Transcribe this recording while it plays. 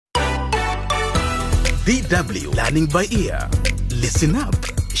DW Learning by Ear. Listen up.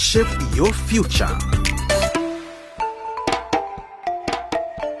 Shape your future.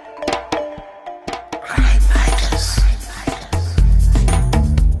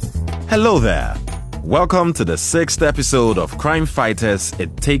 Hello there. Welcome to the 6th episode of Crime Fighters,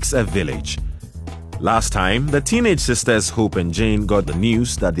 It Takes a Village. Last time, the teenage sisters Hope and Jane got the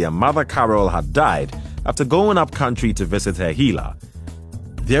news that their mother Carol had died after going up country to visit her healer.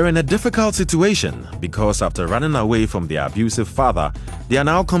 They're in a difficult situation because after running away from their abusive father, they are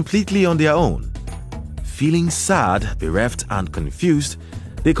now completely on their own. Feeling sad, bereft, and confused,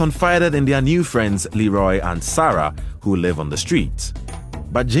 they confided in their new friends Leroy and Sarah, who live on the street.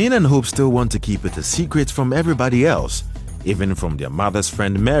 But Jane and Hope still want to keep it a secret from everybody else, even from their mother's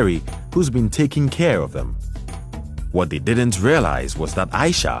friend Mary, who's been taking care of them. What they didn't realize was that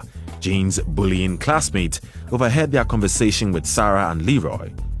Aisha, Jane's bullying classmate, overheard their conversation with Sarah and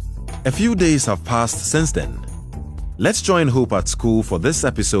Leroy. A few days have passed since then. Let's join Hope at school for this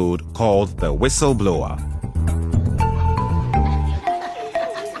episode called The Whistleblower.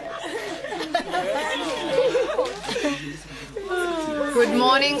 Good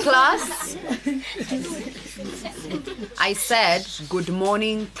morning, class. I said, good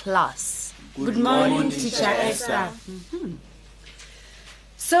morning, class. Good morning, Teacher Esther.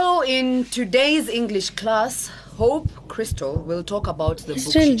 So, in today's English class, Hope Crystal will talk about the book.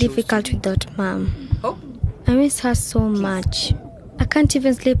 It's really difficult without Mom. Hope? I miss her so much. I can't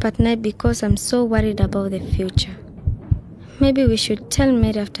even sleep at night because I'm so worried about the future. Maybe we should tell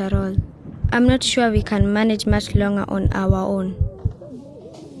Mary after all. I'm not sure we can manage much longer on our own.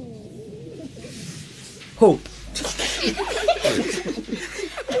 Hope.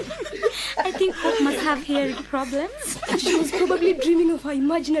 I think Hope must have hearing problems. She was probably dreaming of her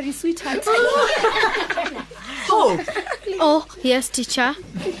imaginary sweetheart. Hope, Oh, yes, teacher.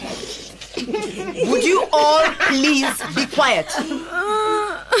 would you all please be quiet?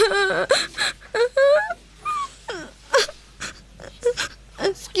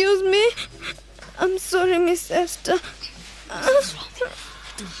 Excuse me. I'm sorry, Miss Esther.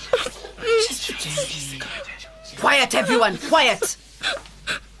 Quiet, everyone, quiet.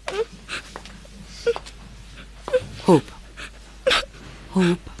 Hope.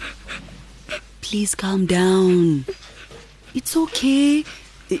 Hope. Please calm down. It's okay.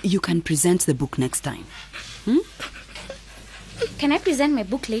 You can present the book next time. Can I present my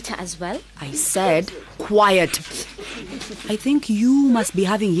book later as well? I said quiet. I think you must be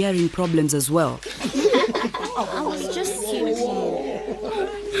having hearing problems as well. I was just thinking.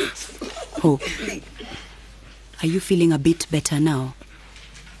 Hope. Are you feeling a bit better now?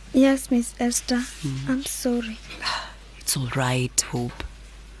 Yes, Miss Esther. I'm sorry. It's all right, Hope.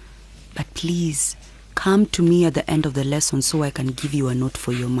 But please, come to me at the end of the lesson so I can give you a note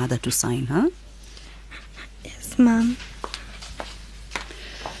for your mother to sign, huh? Yes, Mom.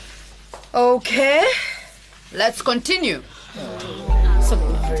 Okay, let's continue.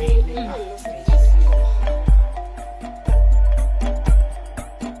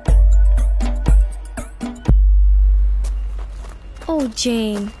 Oh,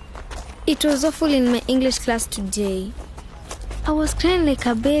 Jane. It was awful in my English class today. I was crying like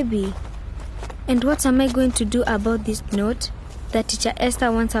a baby. And what am I going to do about this note that Teacher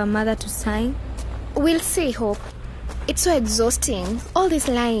Esther wants our mother to sign? We'll see, Hope. It's so exhausting, all this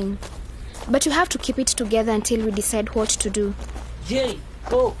lying. But you have to keep it together until we decide what to do. Jay,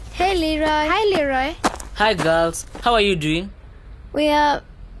 oh. Hey, Leroy. Hi, Leroy. Hi, girls. How are you doing? We are...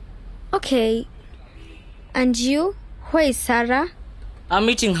 okay. And you? Where is Sarah? I'm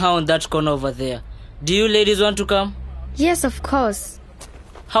meeting her on that corner over there. Do you ladies want to come? Yes, of course.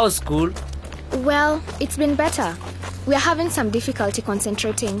 How's school? Well, it's been better. We are having some difficulty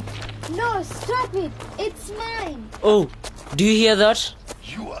concentrating. No, stop it. It's mine. Oh, do you hear that?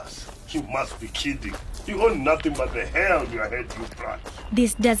 Yours? You must be kidding. You own nothing but the hair on your head, you brat.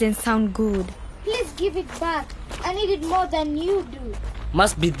 This doesn't sound good. Please give it back. I need it more than you do.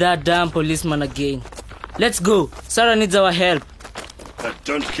 Must be that damn policeman again. Let's go. Sarah needs our help. I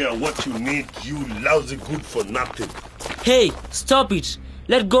don't care what you need, you lousy good for nothing. Hey, stop it.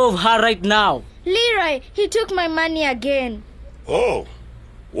 Let go of her right now. Leroy, he took my money again. Oh,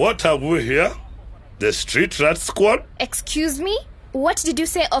 what have we here? The street rat squad? Excuse me? What did you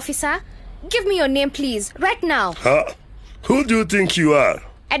say, officer? Give me your name, please, right now. Huh? Who do you think you are?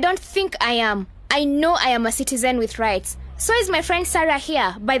 I don't think I am. I know I am a citizen with rights. So is my friend Sarah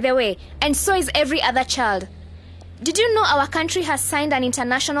here, by the way, and so is every other child. Did you know our country has signed an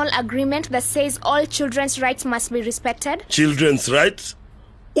international agreement that says all children's rights must be respected? Children's rights?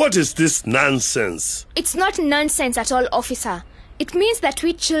 What is this nonsense? It's not nonsense at all, officer. It means that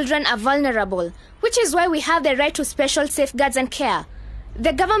we children are vulnerable, which is why we have the right to special safeguards and care.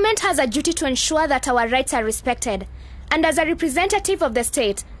 The government has a duty to ensure that our rights are respected. And as a representative of the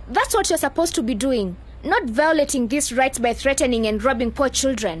state, that's what you're supposed to be doing, not violating these rights by threatening and robbing poor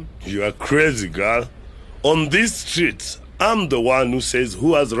children. You are crazy, girl. On these streets, I'm the one who says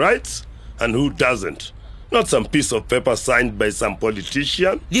who has rights and who doesn't. Not some piece of paper signed by some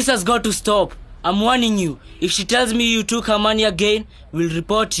politician. This has got to stop. I'm warning you. If she tells me you took her money again, we'll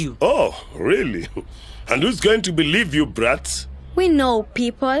report you. Oh, really? And who's going to believe you, brats? We know,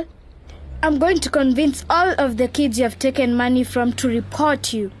 people. I'm going to convince all of the kids you have taken money from to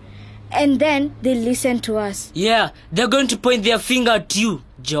report you. And then they'll listen to us. Yeah, they're going to point their finger at you,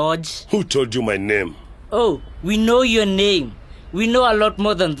 George. Who told you my name? Oh, we know your name. We know a lot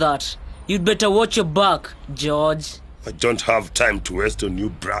more than that. You'd better watch your back, George. I don't have time to waste on you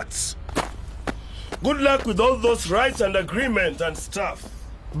brats. Good luck with all those rights and agreement and stuff.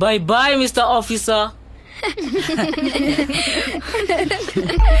 Bye-bye, Mr. Officer.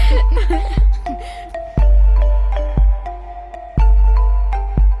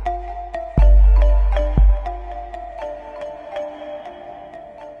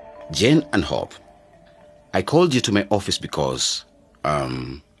 Jane and Hope, I called you to my office because,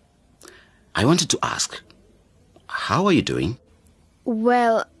 I wanted to ask, how are you doing?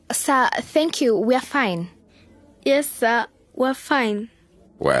 Well, sir, thank you. We're fine. Yes, sir, we're fine.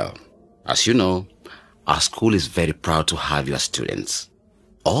 Well, as you know, our school is very proud to have your students.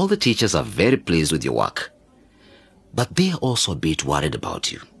 All the teachers are very pleased with your work, but they are also a bit worried about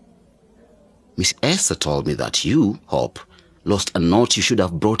you. Miss Esther told me that you, Hope, lost a note you should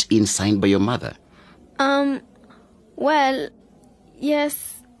have brought in signed by your mother. Well,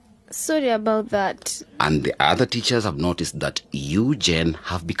 yes, sorry about that. And the other teachers have noticed that you, Jen,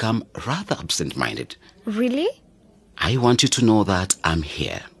 have become rather absent-minded. Really? I want you to know that I'm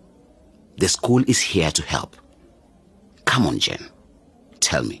here. The school is here to help. Come on, Jen.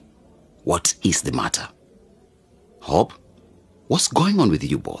 Tell me, what is the matter? Hope, what's going on with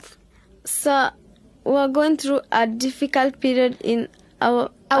you both? Sir, we're going through a difficult period in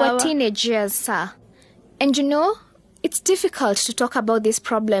our teenage years, sir. And you know, it's difficult to talk about these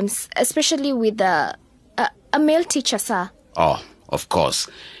problems, especially with a male teacher, sir. Oh, of course.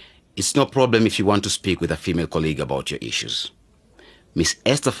 It's no problem if you want to speak with a female colleague about your issues. Miss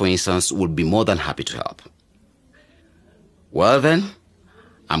Esther, for instance, would be more than happy to help. Well then,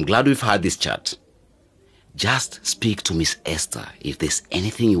 I'm glad we've had this chat. Just speak to Miss Esther if there's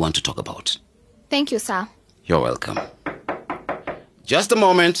anything you want to talk about. Thank you, sir. You're welcome. Just a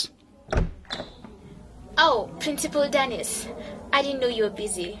moment. Oh, Principal Dennis. I didn't know you were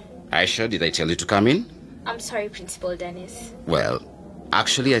busy. Aisha, did I tell you to come in? I'm sorry, Principal Dennis. Well,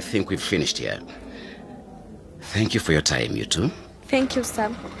 actually, I think we've finished here. Thank you for your time, you two. Thank you,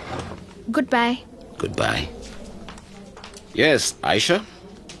 sir. Goodbye. Goodbye. Yes, Aisha,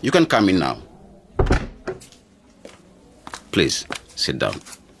 you can come in now. Please, sit down.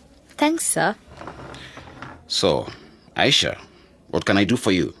 Thanks, sir. So, Aisha, what can I do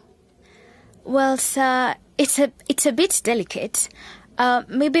for you? Well, sir, it's a bit delicate.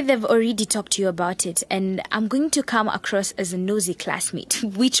 Maybe they've already talked to you about it, and I'm going to come across as a nosy classmate,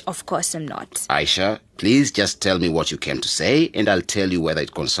 which of course I'm not. Aisha, please just tell me what you came to say, and I'll tell you whether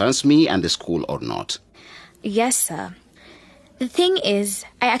it concerns me and the school or not. Yes, sir. The thing is,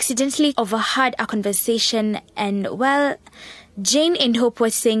 I accidentally overheard a conversation, and, well, Jane and Hope were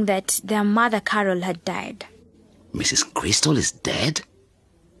saying that their mother, Carol, had died. Mrs. Crystal is dead?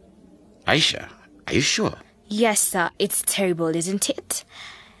 Aisha, are you sure? Yes, sir. It's terrible, isn't it?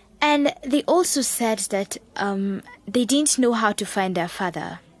 And they also said that they didn't know how to find their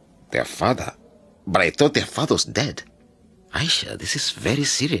father. Their father? But I thought their father was dead. Aisha, this is very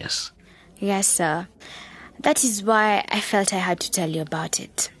serious. Yes, sir. That is why I felt I had to tell you about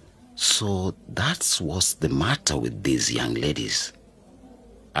it. So that's what's the matter with these young ladies.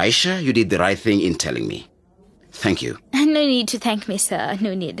 Aisha, you did the right thing in telling me. Thank you. No need to thank me, sir.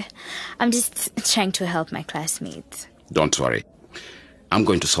 No need. I'm just trying to help my classmates. Don't worry. I'm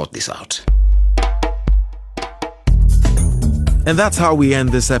going to sort this out. And that's how we end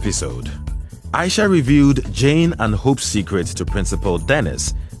this episode. Aisha revealed Jane and Hope's secrets to Principal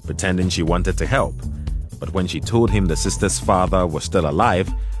Dennis, pretending she wanted to help. But when she told him the sister's father was still alive,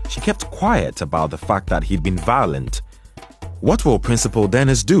 she kept quiet about the fact that he'd been violent. What will Principal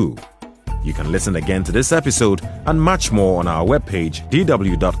Dennis do? You can listen again to this episode and much more on our webpage,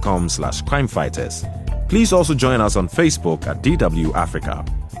 dw.com/crimefighters. Please also join us on Facebook at DW Africa.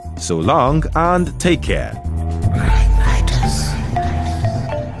 So long and take care.